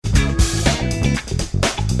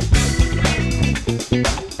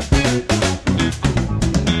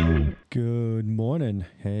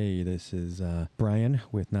This is Brian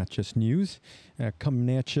with Not Just News,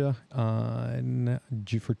 coming at you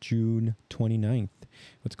for June 29th.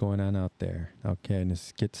 What's going on out there? Okay,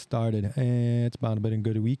 let's get started. It's about a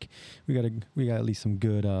good week. We got at least some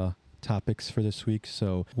good topics for this week.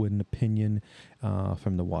 So, with an opinion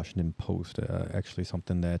from the Washington Post, actually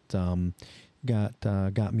something that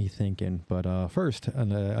got me thinking. But first,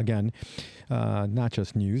 again, not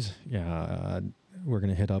just news. We're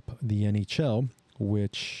gonna hit up the NHL,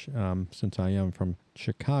 which since I am from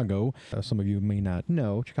Chicago, some of you may not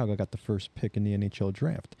know, Chicago got the first pick in the NHL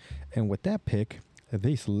draft, and with that pick,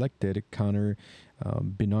 they selected Connor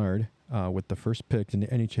Bedard with the first pick in the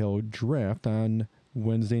NHL draft on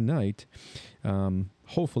Wednesday night,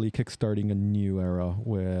 hopefully kickstarting a new era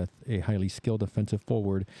with a highly skilled offensive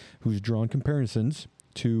forward who's drawn comparisons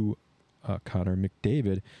to Connor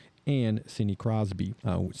McDavid and Sidney Crosby.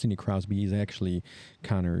 Sidney Crosby is actually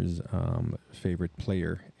Connor's favorite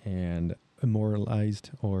player and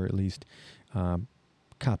immortalized, or at least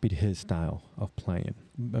copied his style of playing.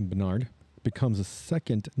 Bedard becomes the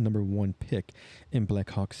second number one pick in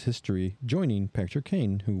Blackhawks history, joining Patrick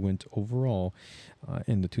Kane, who went overall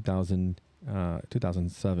in the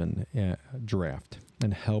 2007 draft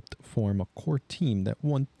and helped form a core team that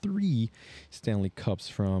won 3 Stanley Cups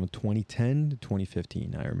from 2010 to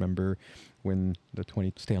 2015. I remember when the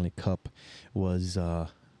 20 Stanley Cup was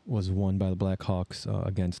won by the Blackhawks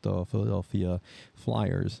against the Philadelphia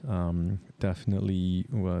Flyers. Definitely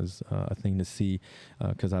was a thing to see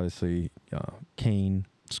because obviously Kane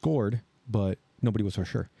scored, but nobody was for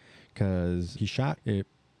sure because he shot it.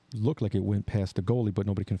 Looked like it went past the goalie, but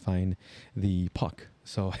nobody can find the puck.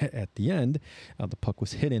 So at the end, the puck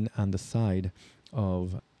was hidden on the side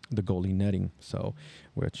of the goalie netting, so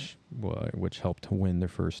which helped to win their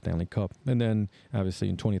first Stanley Cup. And then obviously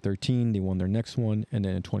in 2013 they won their next one, and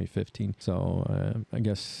then in 2015. So I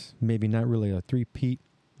guess maybe not really a three-peat,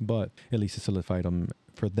 but at least it solidified them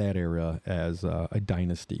for that era as a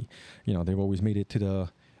dynasty. You know, they've always made it to the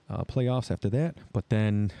playoffs after that, but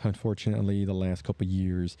then unfortunately the last couple of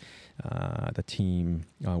years the team,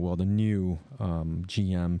 the new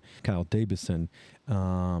GM Kyle Davison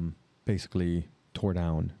basically tore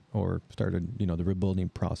down or started the rebuilding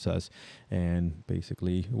process, and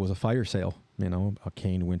basically it was a fire sale.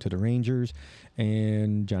 Kane went to the Rangers,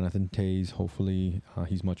 and Jonathan Toews, hopefully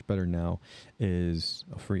he's much better now, is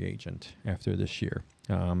a free agent after this year.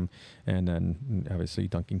 And then obviously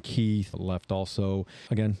Duncan Keith left also.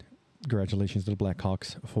 Again, congratulations to the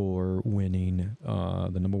Blackhawks for winning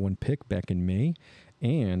the number one pick back in May,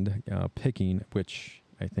 and picking, which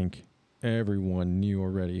I think everyone knew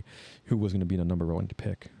already who was going to be the number one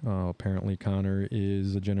pick. Apparently Connor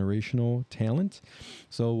is a generational talent,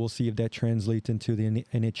 so we'll see if that translates into the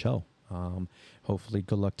NHL. Hopefully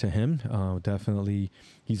good luck to him. Definitely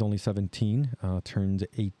he's only 17, turns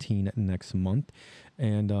 18 next month,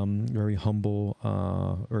 and very humble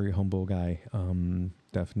guy.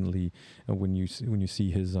 Definitely when you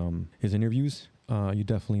see his interviews, you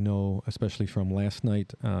definitely know, especially from last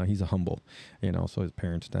night, he's a humble, so his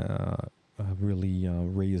parents really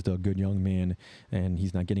raised a good young man, and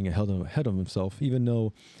he's not getting ahead of himself, even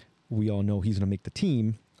though we all know he's going to make the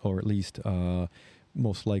team, or at least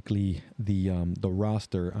most likely the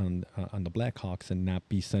roster on the Blackhawks, and not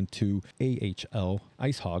be sent to AHL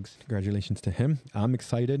Ice Hogs. Congratulations to him. I'm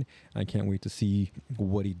excited. I can't wait to see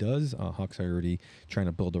what he does. Hawks are already trying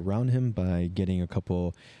to build around him by getting a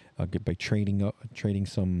couple, by trading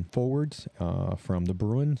some forwards from the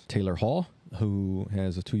Bruins. Taylor Hall, who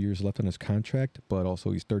has 2 years left on his contract, but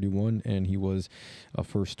also he's 31, and he was a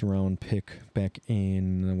first-round pick back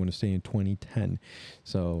in, I want to say, in 2010.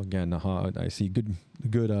 So again, I see good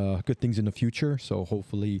things in the future. So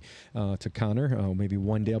hopefully to Connor, maybe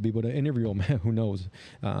one day I'll be able to interview him. Who knows?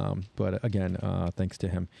 But again, thanks to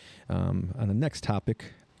him. On the next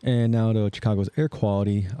topic. And now to Chicago's air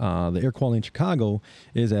quality. The air quality in Chicago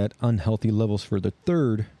is at unhealthy levels for the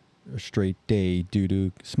third straight day due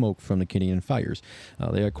to smoke from the Canadian fires.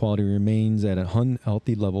 The air quality remains at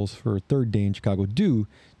unhealthy levels for a third day in Chicago due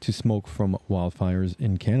to smoke from wildfires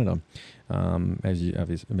in Canada.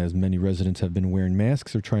 As many residents have been wearing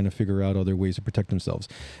masks or trying to figure out other ways to protect themselves.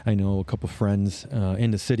 I know a couple friends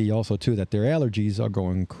in the city also too that their allergies are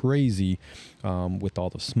going crazy with all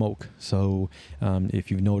the smoke. So if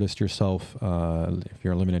you've noticed yourself, if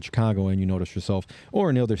you're living in Chicago and you notice yourself, or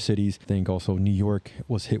in other cities, I think also New York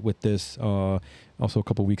was hit with this. Also a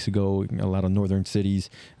couple weeks ago, a lot of northern cities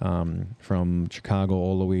from Chicago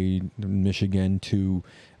all the way to Michigan to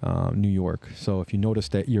New York. So if you notice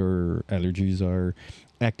that your allergies are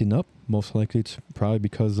acting up, most likely it's probably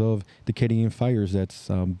because of the Canadian fires that's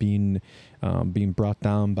being brought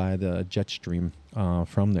down by the jet stream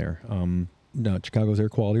from there. Chicago's air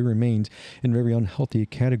quality remains in a very unhealthy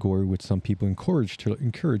category, with some people encouraged to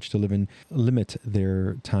limit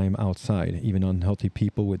their time outside, even unhealthy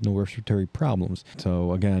people with no respiratory problems.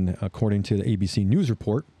 So again, according to the ABC News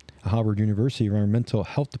report, Harvard University Environmental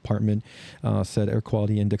Health Department said air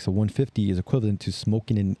quality index of 150 is equivalent to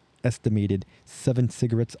smoking an estimated 7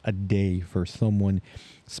 cigarettes a day for someone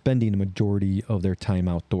spending the majority of their time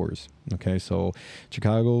outdoors. Okay, so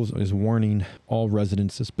Chicago is warning all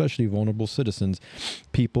residents, especially vulnerable citizens,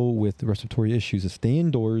 people with respiratory issues, to stay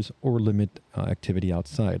indoors or limit activity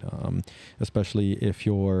outside, especially if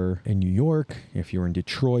you're in New York, if you're in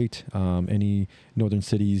Detroit, any northern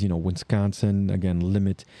cities, Wisconsin. Again,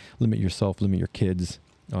 limit yourself, limit your kids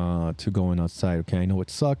to going outside. Okay, I know it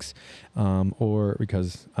sucks, or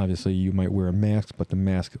because obviously you might wear a mask, but the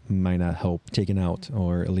mask might not help taking out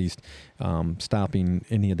or at least stopping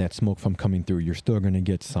any of that smoke from coming through. You're still going to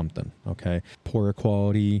get something. Okay, poor air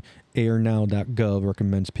quality. Airnow.gov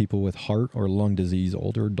recommends people with heart or lung disease,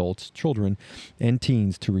 older adults, children, and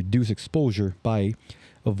teens to reduce exposure by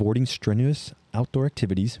avoiding strenuous outdoor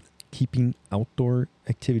activities, keeping outdoor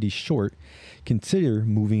activities short, consider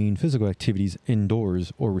moving physical activities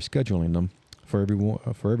indoors or rescheduling them. For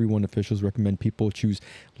everyone, officials recommend people choose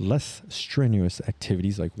less strenuous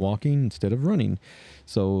activities like walking instead of running,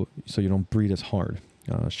 so you don't breathe as hard.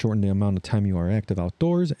 Shorten the amount of time you are active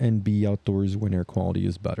outdoors, and be outdoors when air quality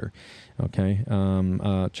is better. Okay.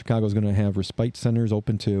 Chicago is going to have respite centers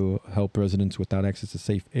open to help residents without access to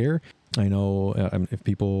safe air. I know if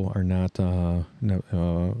people are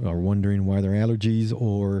are wondering why their allergies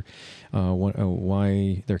or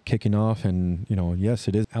why they're kicking off, and yes,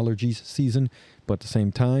 it is allergies season, but at the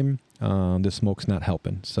same time, the smoke's not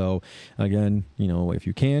helping. So again, if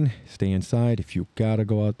you can, stay inside. If you gotta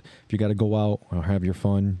go out, or have your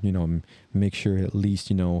fun, make sure at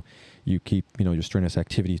least you keep your strenuous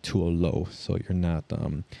activity to a low, so you're not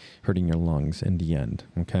hurting your lungs in the end.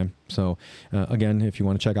 Okay, so again, if you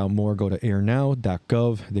want to check out more, go to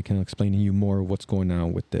airnow.gov. They can explain to you more what's going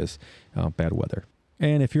on with this bad weather.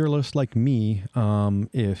 And if you're just like me,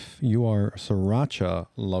 if you are a sriracha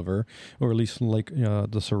lover, or at least like the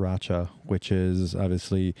sriracha, which is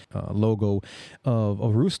obviously a logo of a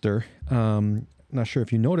rooster, not sure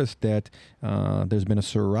if you noticed that there's been a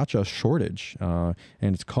sriracha shortage, and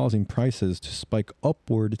it's causing prices to spike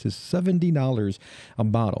upward to $70 a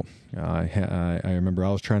bottle. I remember I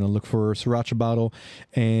was trying to look for a sriracha bottle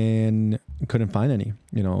and couldn't find any.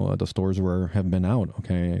 The stores have been out.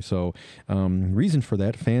 Okay, so reason for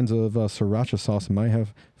that, fans of sriracha sauce might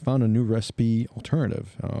have found a new recipe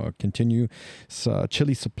alternative.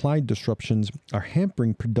 Chili supply disruptions are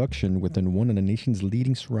hampering production within one of the nation's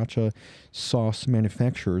leading sriracha sauce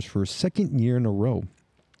manufacturers for a second year in a row.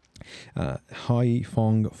 Hai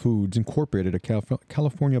Phong Foods Incorporated, a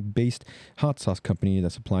California-based hot sauce company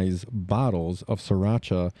that supplies bottles of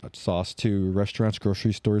sriracha sauce to restaurants,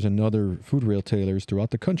 grocery stores, and other food retailers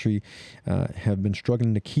throughout the country, have been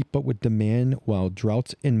struggling to keep up with demand while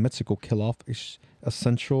droughts in Mexico kill off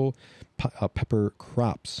essential pepper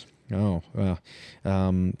crops. Yet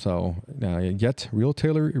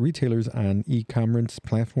retailers on e-commerce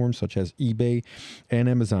platforms such as eBay and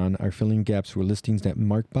Amazon are filling gaps with listings that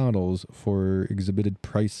mark bottles for exhibited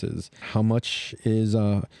prices. How much is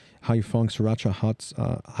Hai Phong Sriracha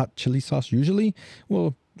hot chili sauce usually?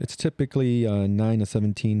 Well, it's typically 9 to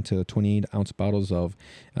 17 to 28 ounce bottles of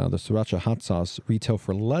the sriracha hot sauce retail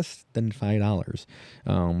for less than $5,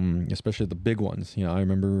 especially the big ones. I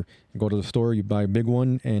remember you go to the store, you buy a big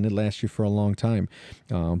one, and it lasts you for a long time.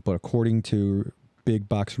 But according to big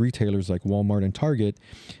box retailers like Walmart and Target,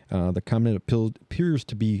 the cabinet appears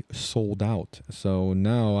to be sold out. So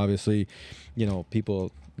now, obviously,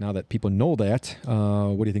 now that people know that,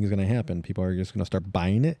 what do you think is going to happen? People are just going to start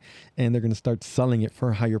buying it, and they're going to start selling it for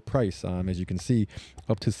a higher price. As you can see,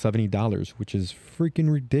 up to $70, which is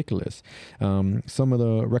freaking ridiculous. Some of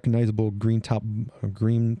the recognizable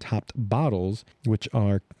green-topped bottles, which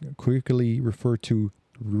are quickly referred to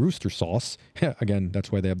rooster sauce. Again,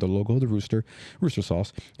 that's why they have the logo of the rooster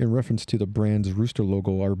sauce, in reference to the brand's rooster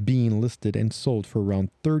logo, are being listed and sold for around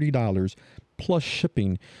 $30 plus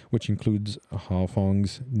shipping, which includes Hai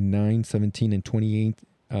Phong's 9, 17, and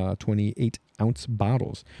 28 ounce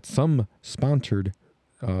bottles. Some sponsored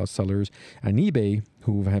sellers on eBay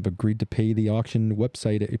who have agreed to pay the auction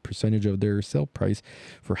website a percentage of their sale price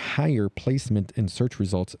for higher placement in search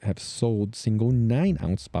results have sold single 9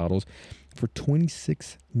 ounce bottles for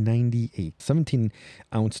 $26.98.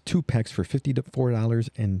 17-ounce 2-packs for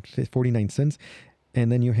 $54.49. And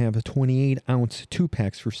then you have a 28-ounce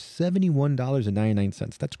 2-packs for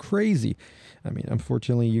 $71.99. That's crazy. I mean,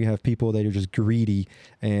 unfortunately, you have people that are just greedy,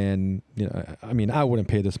 and I mean, I wouldn't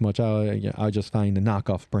pay this much. I just find the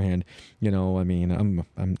knockoff brand. I mean, I'm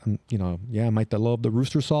I might love the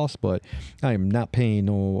Rooster sauce, but I am not paying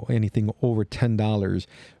anything over $10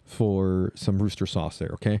 for some Rooster sauce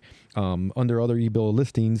there, okay? Under other eBay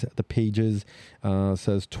listings, the pages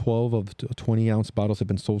says 12 of 20-ounce bottles have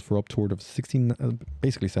been sold for up toward of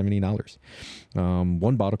basically $70.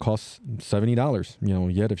 One bottle costs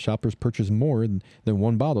 $70. Yet if shoppers purchase more than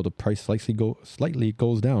one bottle, the price slightly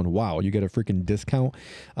goes down. Wow, you get a freaking discount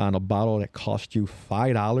on a bottle that cost you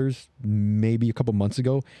 $5 maybe a couple months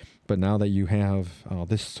ago. But now that you have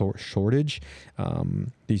this shortage,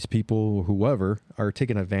 these people, whoever, are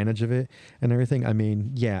taking advantage of it and everything. I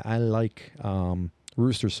mean, yeah, I like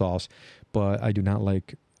Rooster sauce, but I do not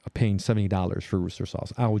like paying $70 for Rooster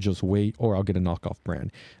sauce. I will just wait, or I'll get a knockoff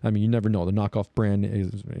brand. I mean, you never know. The knockoff brand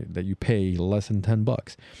is that you pay less than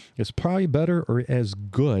 $10. It's probably better or as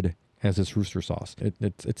good as this Rooster sauce.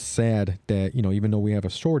 It's sad that, even though we have a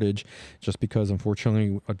shortage, just because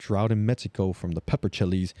unfortunately a drought in Mexico from the pepper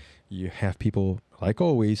chilies, you have people, like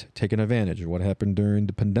always, taking advantage of what happened during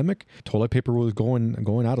the pandemic. Toilet paper was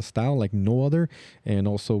going out of style like no other, and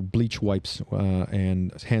also bleach wipes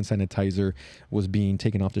and hand sanitizer was being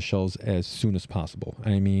taken off the shelves as soon as possible.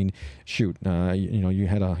 I mean, shoot, you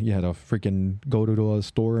had a freaking go to a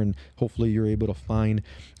store, and hopefully you're able to find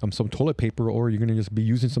some toilet paper, or you're gonna just be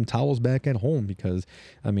using some towels back at home, because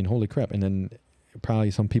I mean, holy crap. And then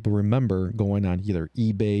probably some people remember going on either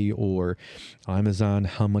eBay or Amazon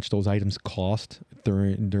how much those items cost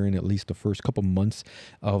during at least the first couple months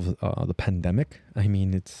of the pandemic. I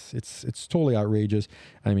mean, it's totally outrageous.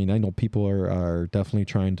 I mean, I know people are definitely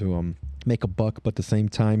trying to make a buck, but at the same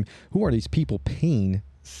time, who are these people paying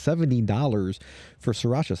 $70 for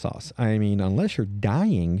sriracha sauce? I mean, unless you're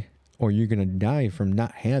dying, or you're going to die from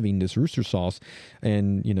not having this Rooster sauce,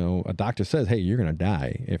 and, a doctor says, hey, you're going to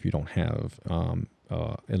die if you don't have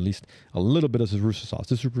at least a little bit of this Rooster sauce.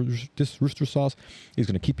 This Rooster sauce is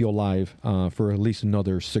going to keep you alive for at least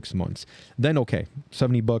another 6 months. Then, okay,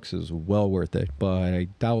 $70 is well worth it, but I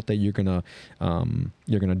doubt that you're gonna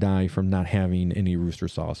die from not having any Rooster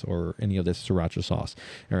sauce or any of this sriracha sauce.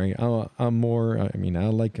 All right, I'm more. I mean, I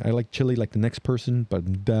like chili like the next person, but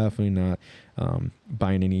I'm definitely not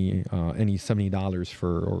buying any $70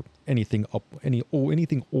 for, or anything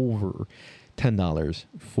over $10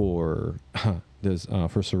 for this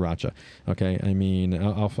for sriracha. Okay, I mean,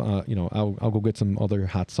 I'll go get some other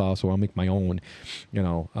hot sauce, or I'll make my own.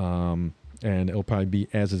 And it'll probably be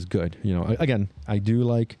as good. Again, I do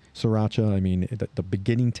like sriracha. I mean, the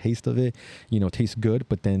beginning taste of it, tastes good,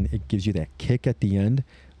 but then it gives you that kick at the end.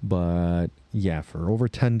 But yeah, for over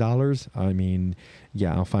 $10, I mean,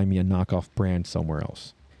 yeah, I'll find me a knockoff brand somewhere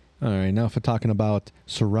else. All right, now for talking about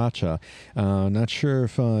sriracha, not sure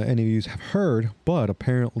if any of you have heard, but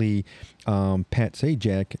apparently Pat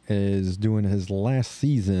Sajak is doing his last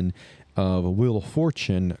season of Wheel of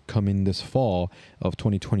Fortune coming this fall of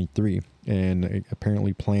 2023, and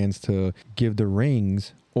apparently plans to give the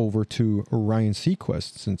reins over to Ryan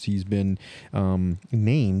Seacrest, since he's been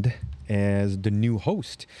named as the new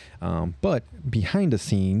host. But behind the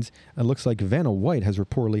scenes, it looks like Vanna White has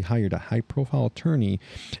reportedly hired a high-profile attorney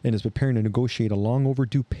and is preparing to negotiate a long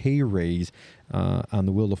overdue pay raise on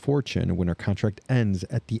the Wheel of Fortune when her contract ends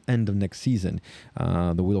at the end of next season.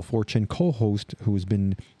 The Wheel of Fortune co-host, who has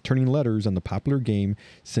been turning letters on the popular game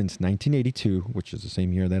since 1982, which is the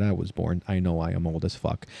same year that I was born. I know I am old as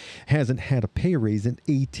fuck. Hasn't had a pay raise in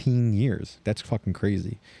 18 years. That's fucking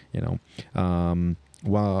crazy,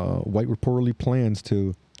 While White reportedly plans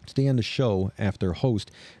to stay on the show after host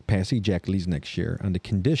Pat Sajak leaves next year, on the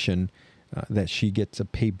condition that she gets a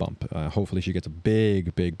pay bump. Hopefully she gets a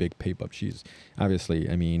big pay bump. She's obviously,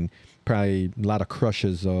 I mean, probably a lot of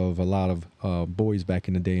crushes of a lot of boys back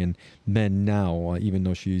in the day, and men now, even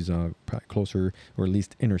though she's probably closer, or at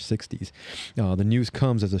least in her 60s. The news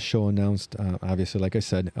comes as the show announced, obviously, like I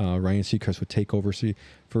said, Ryan Seacrest would take over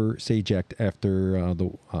for Sajak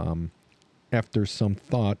after some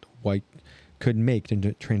thought White could make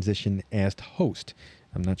the transition as host.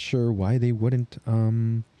 I'm not sure why they wouldn't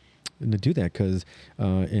do that, because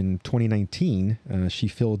in 2019 she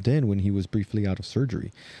filled in when he was briefly out of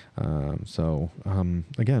surgery. Again,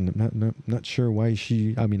 I'm not sure why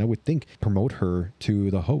she. I mean, I would think promote her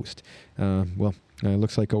to the host. Well, It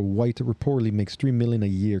looks like a White reportedly makes $3 million a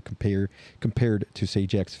year compared to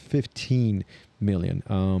Sajak's $15 million.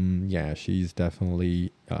 Yeah, she's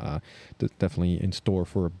definitely in store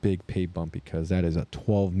for a big pay bump, because that is a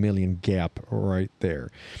 $12 million gap right there,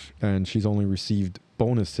 and she's only received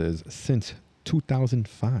bonuses since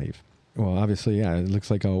 2005. Well, obviously, yeah, it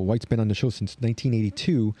looks like White's been on the show since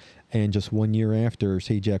 1982, and just 1 year after,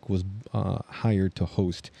 Sajak was hired to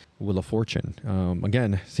host Wheel of Fortune.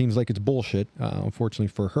 Again, seems like it's bullshit, unfortunately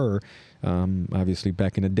for her. Obviously,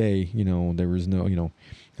 back in the day, there was no,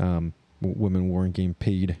 women weren't getting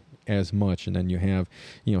paid as much, and then you have,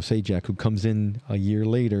 Sajak, who comes in a year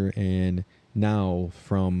later, and now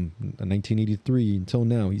from 1983 until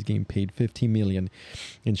now, he's getting paid $15 million,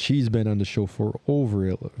 and she's been on the show for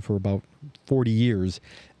about 40 years,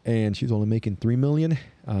 and she's only making $3 million.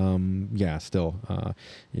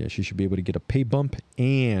 She should be able to get a pay bump,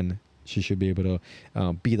 and she should be able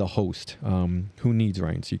to be the host. Who needs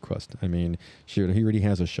Ryan Seacrest? I mean, he already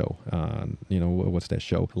has a show. What's that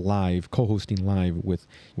show? Live, co-hosting live with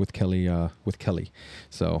Kelly.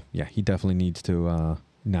 So yeah, he definitely needs to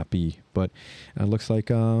not be. But it looks like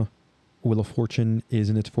Wheel of Fortune is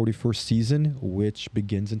in its 41st season, which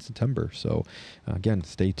begins in September. So again,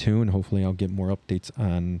 stay tuned. Hopefully I'll get more updates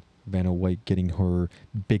on Vanna White getting her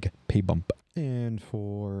big pay bump. And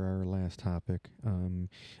for our last topic,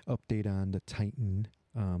 update on the Titan.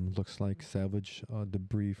 Looks like salvage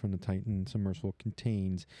debris from the Titan submersible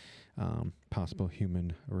contains possible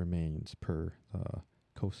human remains per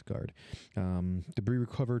Coast Guard. Debris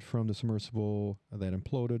recovered from the submersible that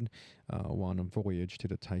imploded while on a voyage to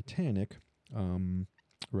the Titanic.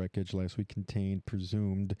 Wreckage last week contained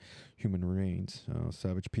presumed human remains.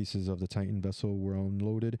 Salvage pieces of the Titan vessel were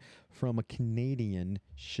unloaded from a Canadian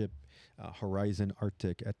ship, Horizon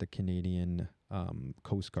Arctic, at the Canadian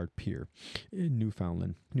Coast Guard pier in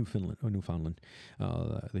Newfoundland.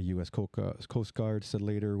 The U.S. Coast Guard said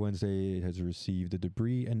later Wednesday it has received the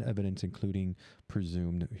debris and evidence, including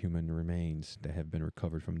presumed human remains, that have been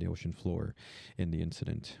recovered from the ocean floor in the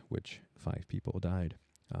incident, which 5 people died.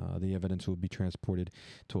 The evidence will be transported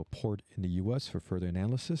to a port in the U.S. for further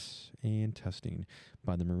analysis and testing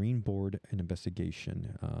by the Marine Board and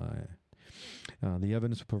investigation. The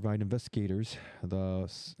evidence will provide investigators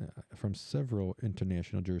from several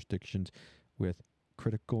international jurisdictions with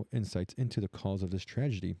critical insights into the cause of this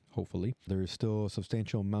tragedy, hopefully. There is still a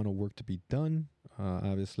substantial amount of work to be done,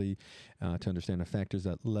 obviously, to understand the factors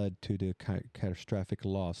that led to the catastrophic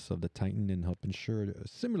loss of the Titan and help ensure a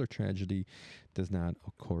similar tragedy does not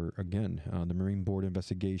occur again. The Marine Board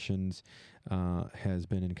Investigations has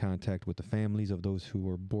been in contact with the families of those who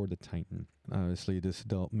were aboard the Titan. Obviously, this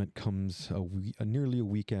development comes nearly a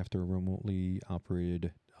week after a remotely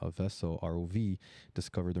operated vessel, ROV,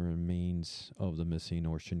 discovered the remains of the missing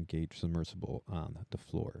Ocean Gate submersible on the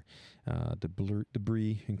floor.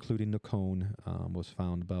 Debris, including the cone, was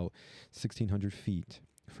found about 1,600 feet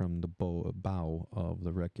from the bow of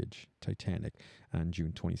the wreckage Titanic on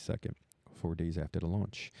June 22nd. 4 days after the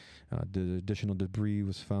launch. The additional debris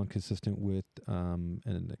was found consistent with a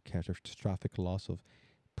catastrophic loss of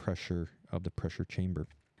pressure of the pressure chamber.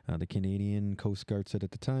 The Canadian Coast Guard said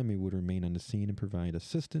at the time it would remain on the scene and provide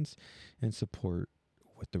assistance and support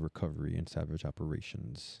with the recovery and salvage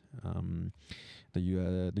operations.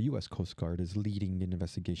 The U.S. Coast Guard is leading an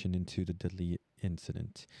investigation into the deadly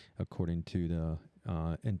incident, according to the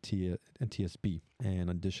NTSB. And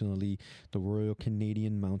additionally, the Royal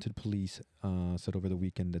Canadian Mounted Police said over the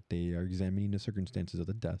weekend that they are examining the circumstances of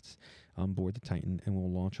the deaths on board the Titan and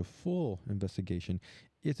will launch a full investigation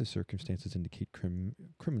if the circumstances indicate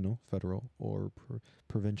criminal, federal, or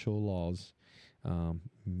provincial laws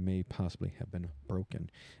may possibly have been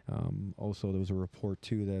broken. Also, there was a report,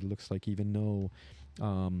 too, that looks like even though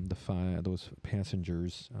those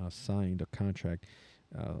passengers signed a contract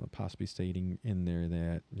possibly stating in there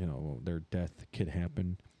that, their death could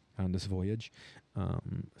happen on this voyage,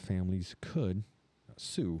 families could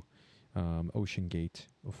sue Ocean Gate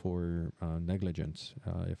for negligence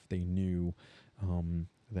if they knew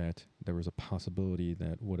that there was a possibility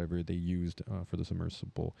that whatever they used for the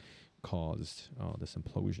submersible caused this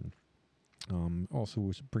implosion. Also,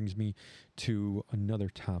 which brings me to another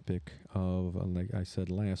topic of, like I said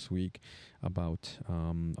last week, about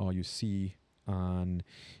all you see on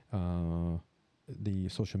the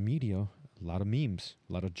social media, a lot of memes,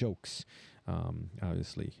 a lot of jokes,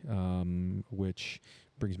 obviously, which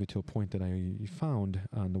brings me to a point that I found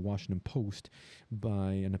on the Washington Post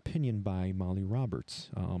by an opinion by Molly Roberts.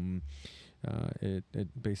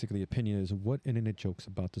 It basically, opinion is what internet jokes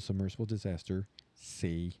about the submersible disaster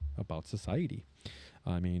say about society.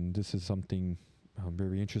 I mean, this is something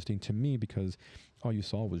very interesting to me because all you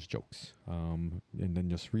saw was jokes. And then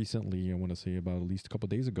just recently, I want to say about at least a couple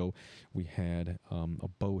of days ago, we had a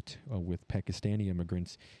boat with Pakistani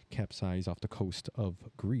immigrants capsize off the coast of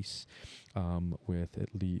Greece with at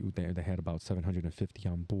least, they had about 750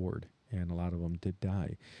 on board, and a lot of them did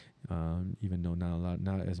die, even though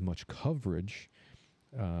not as much coverage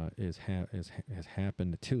has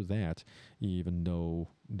happened to that, even though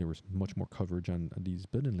there was much more coverage on these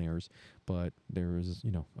billionaires. But there is,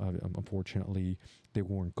 unfortunately, they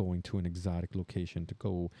weren't going to an exotic location to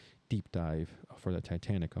go deep dive for the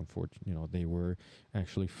Titanic. Unfortunately, they were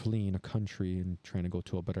actually fleeing a country and trying to go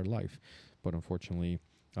to a better life. But unfortunately,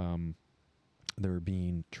 they were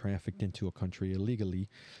being trafficked into a country illegally,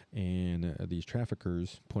 and these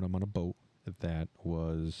traffickers put them on a boat that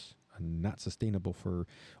was not sustainable for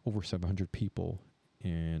over 700 people,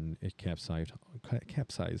 and it capsized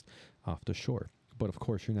off the shore. But of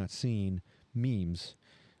course, you're not seeing memes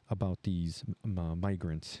about these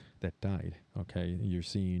migrants that died. Okay, you're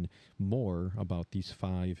seeing more about these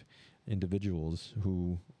 5 individuals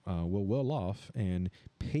who were well off and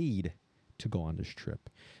paid to go on this trip,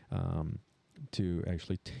 to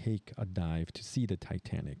actually take a dive to see the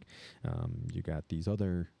Titanic. You got these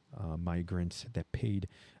other migrants that paid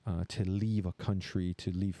to leave a country,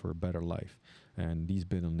 to leave for a better life. And these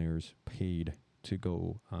billionaires paid to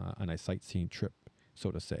go on a sightseeing trip,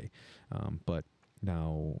 so to say. But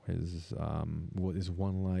now is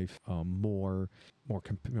one life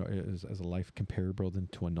is a life comparable than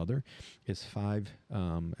to another? Is 5,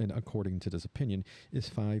 and according to this opinion, is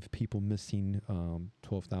 5 people missing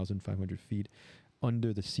 12,500 feet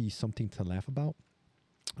under the sea something to laugh about?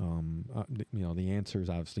 The answer is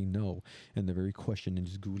obviously no, and the very question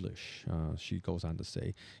is ghoulish. She goes on to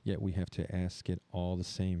say, yet we have to ask it all the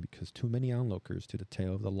same because too many onlookers to the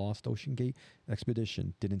tale of the lost Ocean Gate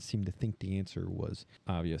expedition didn't seem to think the answer was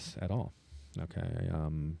obvious at all. Okay,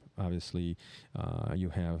 obviously, you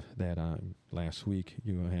have that last week.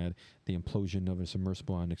 You had the implosion of a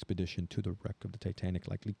submersible on expedition to the wreck of the Titanic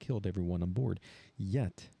likely killed everyone on board.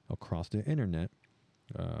 Yet, across the internet,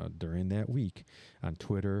 during that week on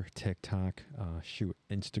Twitter, TikTok,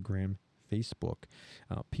 Instagram, Facebook,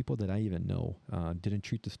 people that I even know didn't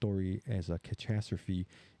treat the story as a catastrophe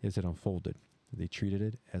as it unfolded. They treated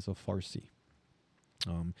it as a farce.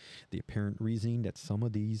 The apparent reasoning that some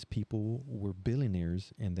of these people were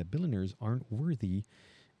billionaires and that billionaires aren't worthy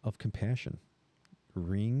of compassion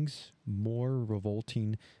rings more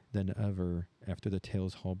revolting than ever after the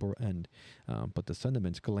tale's horrible end. But the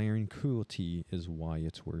sentiment's glaring cruelty is why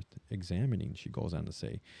it's worth examining, she goes on to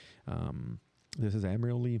say. This is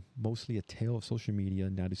admirably mostly a tale of social media,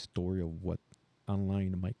 not a story of what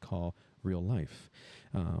online might call real life.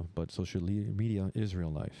 But social media is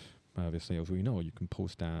real life. Obviously, as we know, you can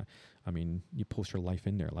post you post your life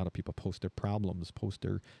in there. A lot of people post their problems, post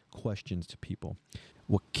their questions to people.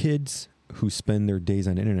 What kids who spend their days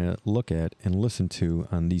on the internet look at and listen to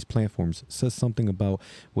on these platforms says something about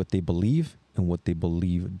what they believe, and what they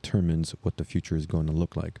believe determines what the future is going to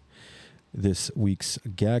look like. This week's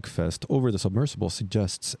gag fest over the submersible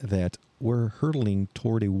suggests that we're hurtling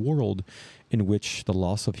toward a world in which the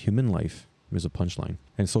loss of human life is a punchline,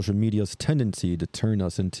 and social media's tendency to turn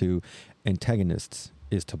us into antagonists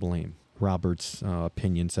is to blame. Robert's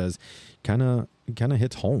opinion says kind of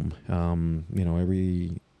hits home.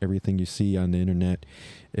 Everything you see on the internet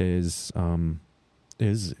is a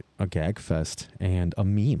gag fest and a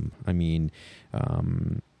meme. I mean,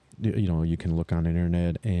 you can look on the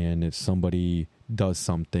internet, and if somebody does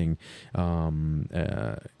something, and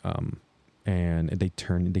they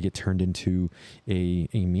get turned into a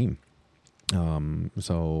meme. Look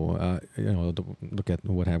at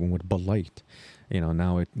what happened with Bud Light.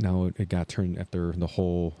 Now it got turned after the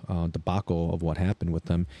whole debacle of what happened with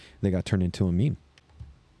them. They got turned into a meme.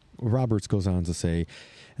 Roberts goes on to say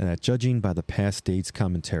that judging by the past date's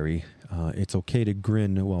commentary, it's okay to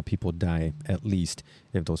grin while people die, at least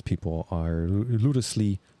if those people are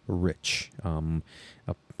ludicrously rich.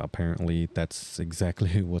 Apparently, that's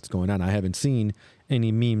exactly what's going on. I haven't seen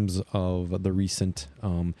any memes of the recent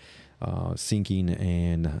sinking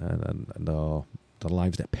and the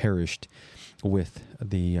lives that perished with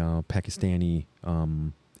the Pakistani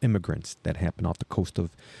immigrants that happened off the coast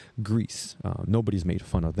of Greece. Nobody's made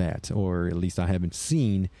fun of that, or at least I haven't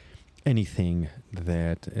seen anything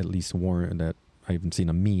that at least warrant that. I haven't seen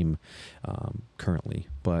a meme currently.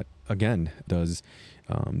 But again, does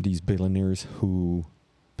these billionaires who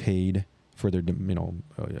paid for their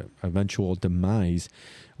eventual demise,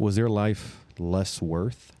 was their life less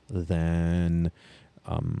worth than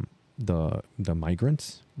the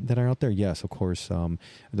migrants that are out there. Yes, of course,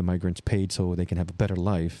 the migrants paid so they can have a better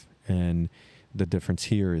life, and the difference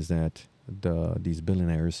here is that these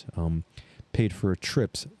billionaires paid for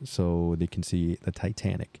trips so they can see the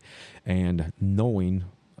Titanic, and knowing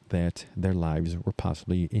that their lives were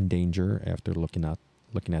possibly in danger after looking at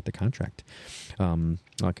the contract.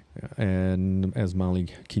 And as Molly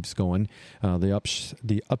keeps going,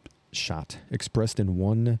 the upshot expressed in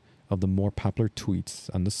one of the more popular tweets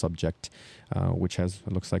on the subject, which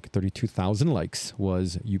looks like 32,000 likes,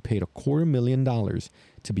 was, "You paid $250,000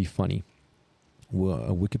 to be funny."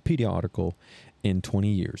 A Wikipedia article, "In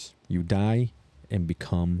 20 years, you die and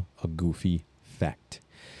become a goofy fact."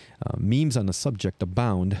 Memes on the subject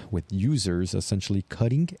abound, with users essentially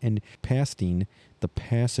cutting and pasting the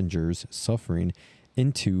passengers suffering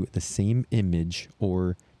into the same image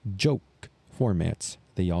or joke formats.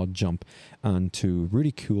 They all jump onto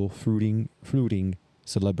ridicule fruiting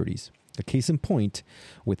celebrities. A case in point,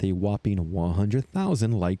 with a whopping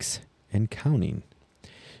 100,000 likes and counting.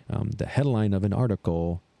 The headline of an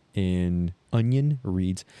article in Onion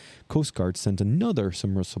reads, "Coast Guard sent another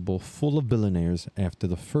submersible full of billionaires after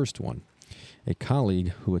the first one." A colleague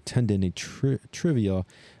who attended a trivia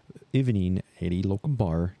evening at a local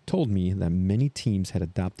bar told me that many teams had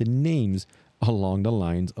adopted names along the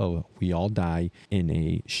lines of "We all die in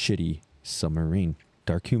a shitty submarine."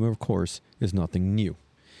 Dark humor, of course, is nothing new.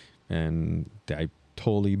 And I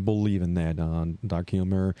totally believe in that. Dark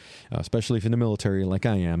humor, especially if in the military like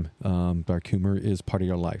I am, dark humor is part of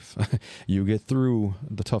your life. You get through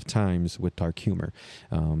the tough times with dark humor.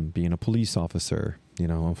 Being a police officer,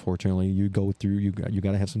 unfortunately, you go through, you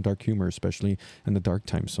got to have some dark humor, especially in the dark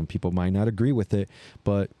times. Some people might not agree with it,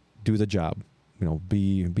 but do the job.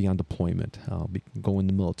 Be on deployment, go in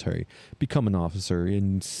the military, become an officer,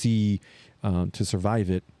 and see to survive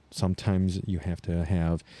it. Sometimes you have to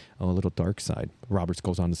have a little dark side. Roberts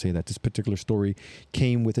goes on to say that this particular story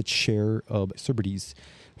came with its share of absurdities,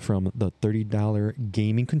 from the $30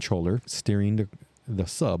 gaming controller steering the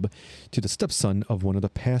sub to the stepson of one of the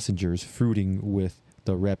passengers fruiting with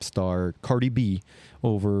the rap star Cardi B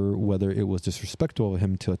over whether it was disrespectful of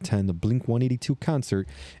him to attend the Blink-182 concert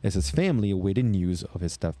as his family awaited news of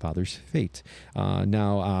his stepfather's fate. I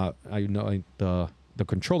know the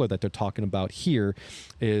controller that they're talking about here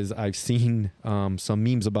is, I've seen some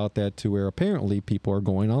memes about that, to where apparently people are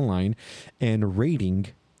going online and rating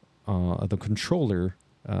the controller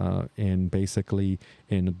and basically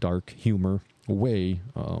in a dark humor way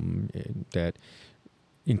that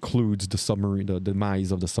includes the submarine, the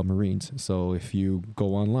demise of the submarines. So if you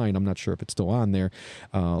go online, I'm not sure if it's still on there,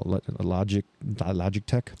 Logitech,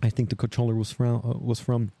 I think the controller was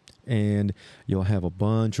from, and you'll have a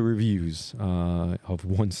bunch of reviews of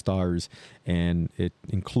 1 stars, and it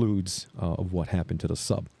includes of what happened to the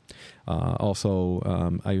sub. Also,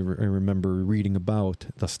 I remember reading about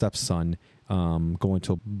the stepson going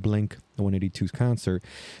to a Blink-182 concert.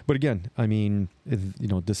 But again, I mean,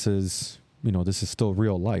 this is still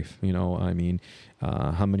real life.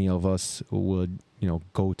 How many of us would,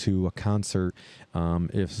 go to a concert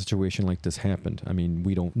if a situation like this happened? I mean,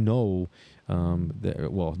 we don't know.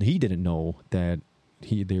 He didn't know that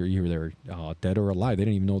they're either dead or alive. They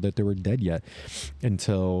didn't even know that they were dead yet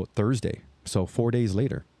until Thursday. So 4 days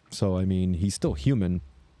later. So, I mean, he's still human.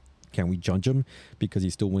 Can we judge him because he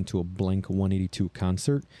still went to a Blink-182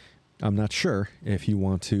 concert? I'm not sure if you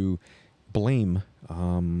want to blame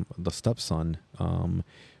the stepson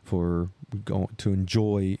for going to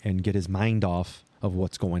enjoy and get his mind off of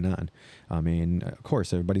what's going on. I mean, of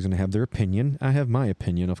course, everybody's going to have their opinion. I have my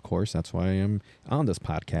opinion, of course. That's why I am on this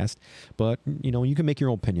podcast. But, you can make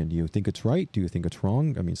your own opinion. Do you think it's right? Do you think it's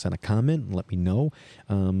wrong? I mean, send a comment and let me know.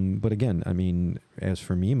 But again, I mean, as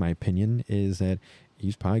for me, my opinion is that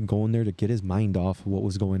he's probably going there to get his mind off of what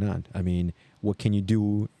was going on. I mean, what can you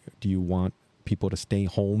do? Do you want people to stay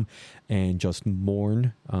home and just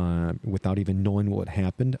mourn without even knowing what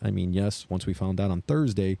happened? I mean, yes, once we found out on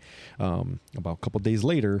Thursday, about a couple of days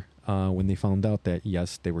later, when they found out that,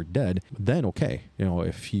 yes, they were dead, then okay.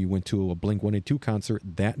 If he went to a Blink-182 concert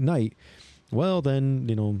that night, well, then,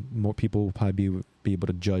 more people will probably be able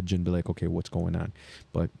to judge and be like, okay, what's going on?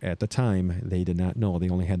 But at the time, they did not know. They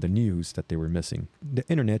only had the news that they were missing. The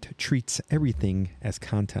internet treats everything as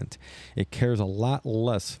content. It cares a lot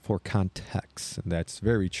less for context. That's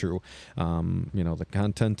very true. The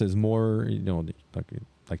content is more,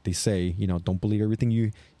 like they say, don't believe everything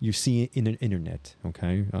you see in the internet.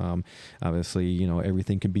 Okay. Obviously,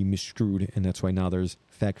 everything can be misconstrued, and that's why now there's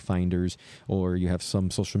fact finders, or you have some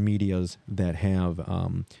social medias that have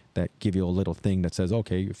that give you a little thing that says,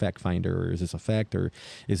 okay, fact finder, or is this a fact, or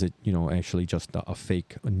is it actually just a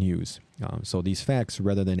fake news? So these facts,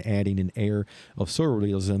 rather than adding an air of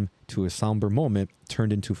surrealism to a somber moment,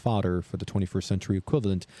 turned into fodder for the 21st century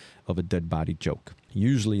equivalent of a dead body joke.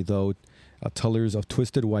 Usually, though, tellers of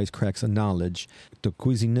twisted wisecracks acknowledge the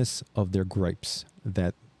queasiness of their gripes,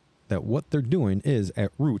 that what they're doing is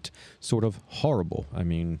at root sort of horrible. I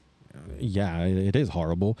mean, yeah, it is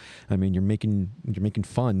horrible. I mean, you're making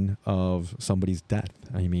fun of somebody's death.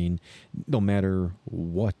 I mean, no matter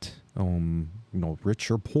what, rich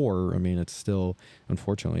or poor. I mean, it's still,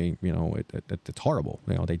 unfortunately, it's horrible.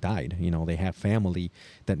 They died. They have family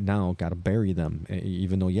that now got to bury them,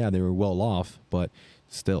 even though, yeah, they were well off, but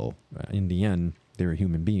still, in the end, they're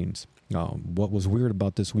human beings. What was weird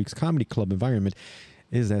about this week's comedy club environment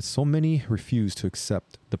is that so many refused to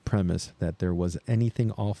accept the premise that there was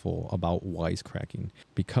anything awful about wisecracking,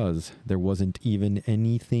 because there wasn't even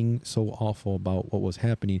anything so awful about what was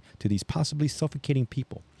happening to these possibly suffocating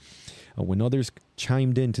people. When others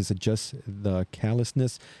chimed in to suggest the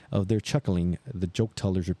callousness of their chuckling, the joke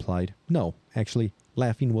tellers replied, no, actually,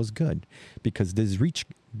 laughing was good, because these rich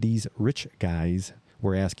guys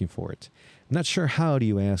were asking for it. I'm not sure how do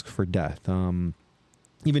you ask for death.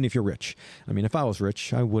 Even if you're rich. I mean, if I was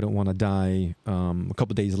rich, I wouldn't want to die a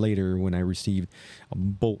couple days later when I received a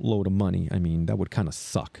boatload of money. I mean, that would kind of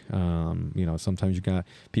suck. Sometimes you got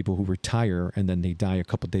people who retire and then they die a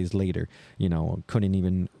couple days later. Couldn't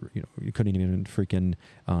even freaking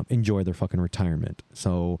enjoy their fucking retirement.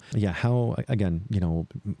 So yeah, how again,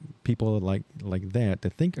 people like that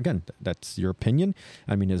think, again, that's your opinion.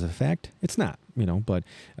 I mean, as a fact, it's not. But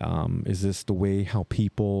is this the way how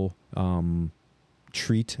people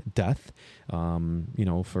treat death? Again,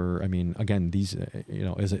 these,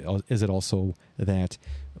 is it also that,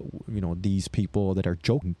 these people that are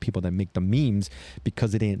joking, people that make the memes,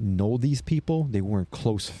 because they didn't know these people, they weren't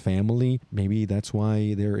close family, maybe that's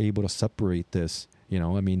why they're able to separate this.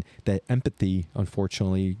 That empathy,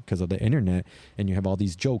 unfortunately, because of the internet, and you have all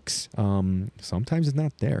these jokes, sometimes it's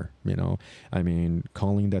not there,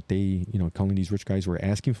 calling these rich guys were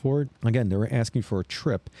asking for it. Again, they were asking for a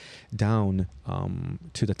trip down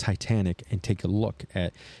to the Titanic and take a look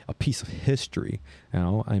at a piece of history.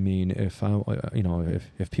 If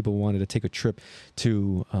people wanted to take a trip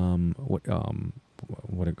to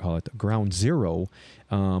what do you call it, ground zero,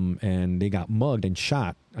 and they got mugged and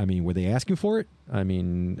shot, were they asking for it?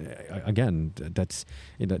 Again, that's,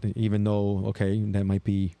 even though, okay, that might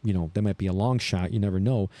be a long shot, you never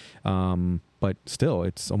know, but still,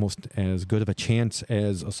 it's almost as good of a chance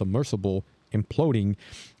as a submersible imploding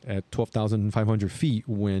at 12,500 feet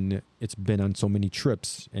when it's been on so many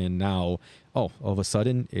trips, and now, all of a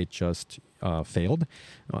sudden, it just failed.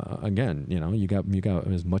 Again, you got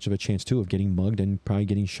as much of a chance too of getting mugged and probably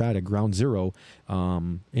getting shot at ground zero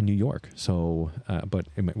in New York. So, but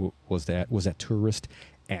was that tourist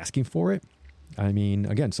asking for it?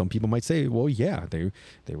 Again, some people might say, well, yeah, they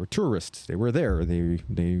were tourists. They were there. They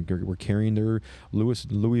were carrying their Louis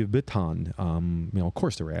Vuitton. Of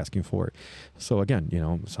course they were asking for it. So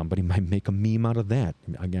again, somebody might make a meme out of that.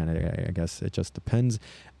 Again, I guess it just depends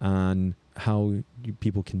on how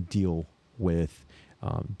people can deal with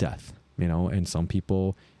death. And some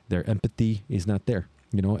people, their empathy is not there.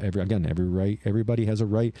 Everybody has a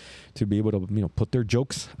right to be able to, put their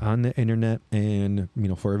jokes on the internet and,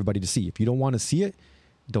 for everybody to see. If you don't want to see it,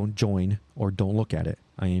 don't join or don't look at it.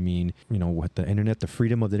 What the internet, the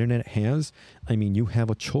freedom of the internet has, you have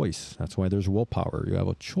a choice. That's why there's willpower. You have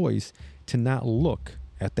a choice to not look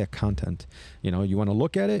at that content. You want to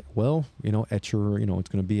look at it, well, at your, it's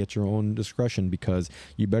going to be at your own discretion, because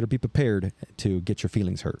you better be prepared to get your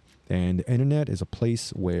feelings hurt. And the internet is a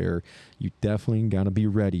place where you definitely got to be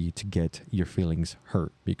ready to get your feelings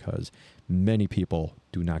hurt, because many people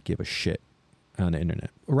do not give a shit on the internet.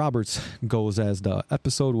 Roberts goes as the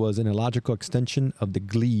episode was an illogical extension of the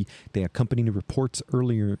glee that accompanied reports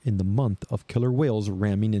earlier in the month of killer whales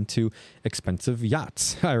ramming into expensive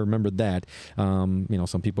yachts. I remember that.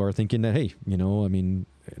 Some people are thinking that, hey,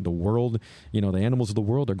 the world, the animals of the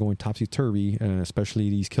world are going topsy-turvy, especially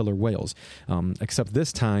these killer whales. Except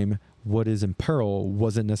this time, what is in peril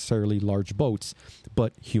wasn't necessarily large boats,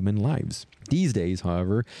 but human lives. These days,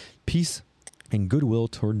 however, peace and goodwill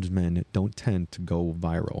towards men don't tend to go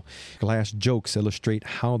viral. Glass jokes illustrate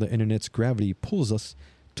how the internet's gravity pulls us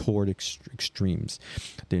toward extremes.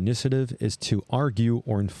 The initiative is to argue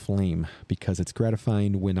or inflame because it's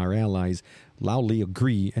gratifying when our allies loudly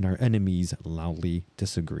agree and our enemies loudly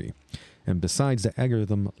disagree. And besides, the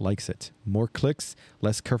algorithm likes it. More clicks,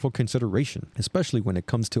 less careful consideration, especially when it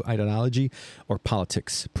comes to ideology or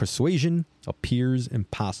politics. Persuasion appears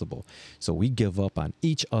impossible. So we give up on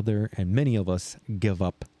each other, and many of us give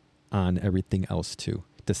up on everything else too,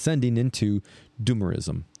 descending into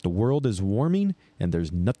doomerism. The world is warming, and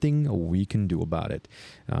there's nothing we can do about it.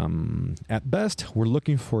 At best, we're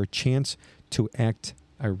looking for a chance to act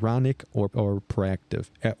ironic or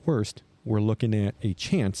proactive. At worst, we're looking at a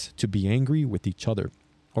chance to be angry with each other,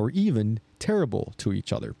 or even terrible to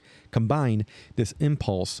each other. Combine this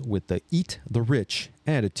impulse with the eat the rich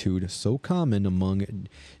attitude so common among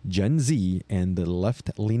Gen Z and the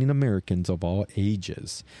left-leaning Americans of all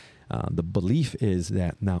ages. The belief is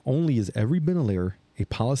that not only is every billionaire a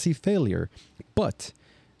policy failure, but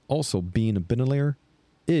also being a billionaire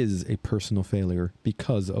is a personal failure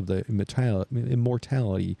because of the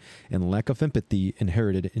immortality and lack of empathy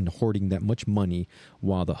inherited in hoarding that much money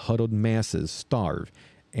while the huddled masses starve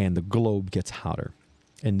and the globe gets hotter.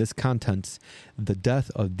 In this context, the death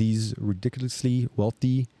of these ridiculously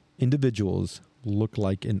wealthy individuals look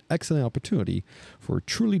like an excellent opportunity for a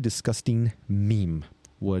truly disgusting meme.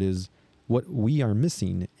 What we are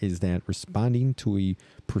missing is that responding to a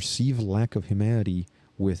perceived lack of humanity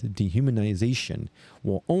with dehumanization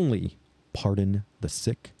will only pardon the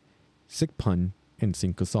sick pun, and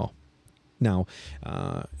sink us all. Now,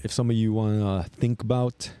 if some of you want to think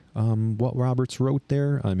about what Roberts wrote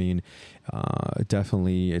there, I mean,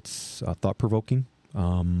 definitely it's thought-provoking.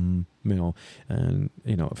 For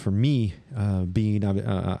me, being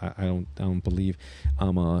I don't believe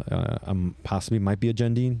I'm possibly might be a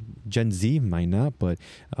Gen Z, might not, but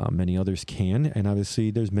many others can, and obviously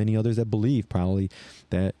there's many others that believe probably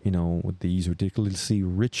that these ridiculously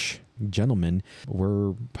rich gentlemen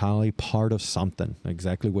were probably part of something,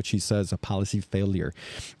 exactly what she says, a policy failure,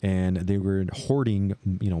 and they were hoarding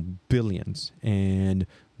billions and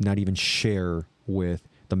not even share with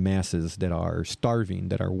the masses that are starving,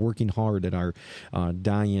 that are working hard, that are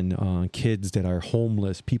dying, kids that are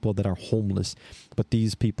homeless, people that are homeless. But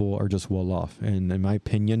these people are just well off. And in my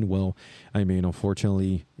opinion,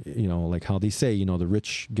 unfortunately, like how they say, the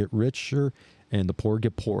rich get richer and the poor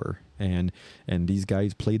get poorer. And these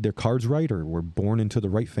guys played their cards right, or were born into the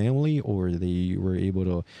right family, or they were able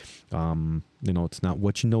to, it's not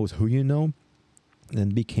what you know, it's who you know,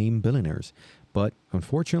 and became billionaires. But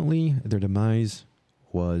unfortunately, their demise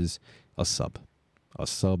was a sub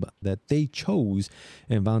that they chose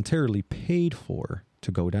and voluntarily paid for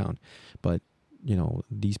to go down. But,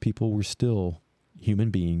 these people were still human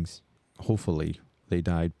beings. Hopefully they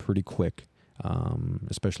died pretty quick,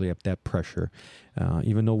 especially at that pressure.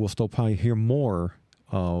 Even though we'll still probably hear more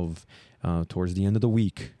of towards the end of the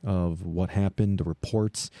week of what happened, the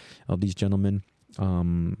reports of these gentlemen.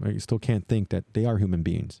 I still can't think that they are human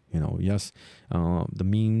beings. Yes, the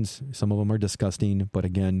memes, some of them are disgusting, but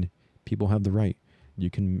again, people have the right. You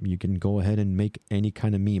can go ahead and make any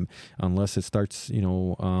kind of meme, unless it starts,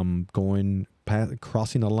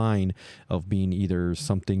 crossing the line of being either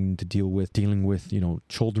something to dealing with,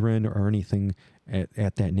 children or anything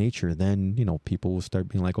at that nature. Then, people will start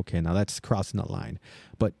being like, okay, now that's crossing the line.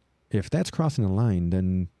 But if that's crossing the line,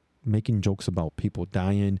 then making jokes about people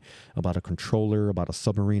dying, about a controller, about a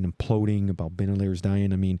submarine imploding, about billionaires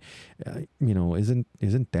dying. I mean,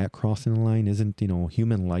 isn't that crossing the line? Isn't,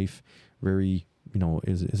 human life very,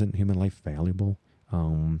 isn't human life valuable?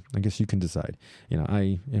 I guess you can decide.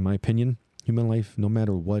 In my opinion, human life, no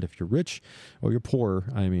matter what, if you're rich or you're poor,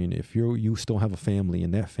 I mean, if you still have a family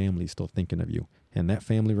and that family is still thinking of you. And that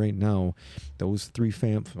family right now, those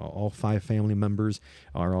all 5 family members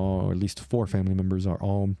are all, or at least 4 family members are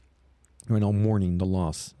all right now mourning the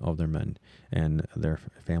loss of their men and their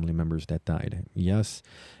family members that died. Yes,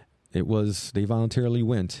 they voluntarily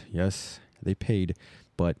went. Yes, they paid,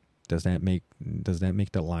 but does that make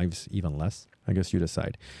their lives even less? I guess you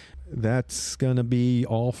decide. That's going to be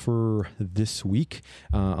all for this week.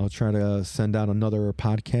 I'll try to send out another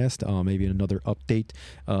podcast, maybe another update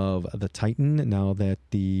of the Titan now that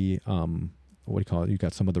the you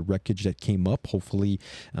got some of the wreckage that came up. Hopefully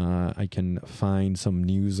I can find some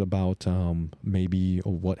news about maybe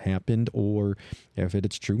what happened, or if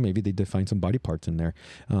it's true, maybe they did find some body parts in there.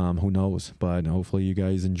 Who knows? But hopefully you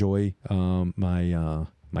guys enjoy my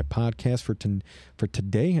my podcast for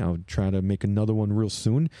today. I'll try to make another one real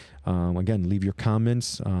soon. Again, leave your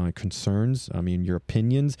comments, concerns. I mean, your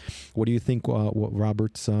opinions. What do you think? What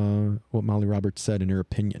Molly Roberts said in her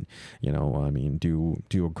opinion? You know, I mean, do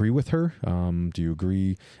you agree with her? Do you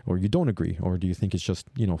agree or you don't agree, or do you think it's just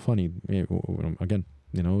funny? Again.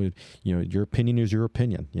 Your opinion is your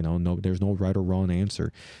opinion. There's no right or wrong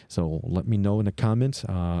answer. So let me know in the comments.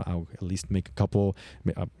 I'll at least make a couple.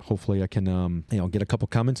 Hopefully, I can get a couple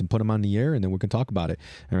comments and put them on the air, and then we can talk about it.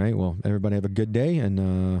 All right. Well, everybody have a good day,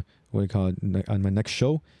 and what do you call it? On my next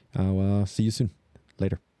show, I'll see you soon.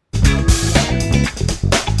 Later.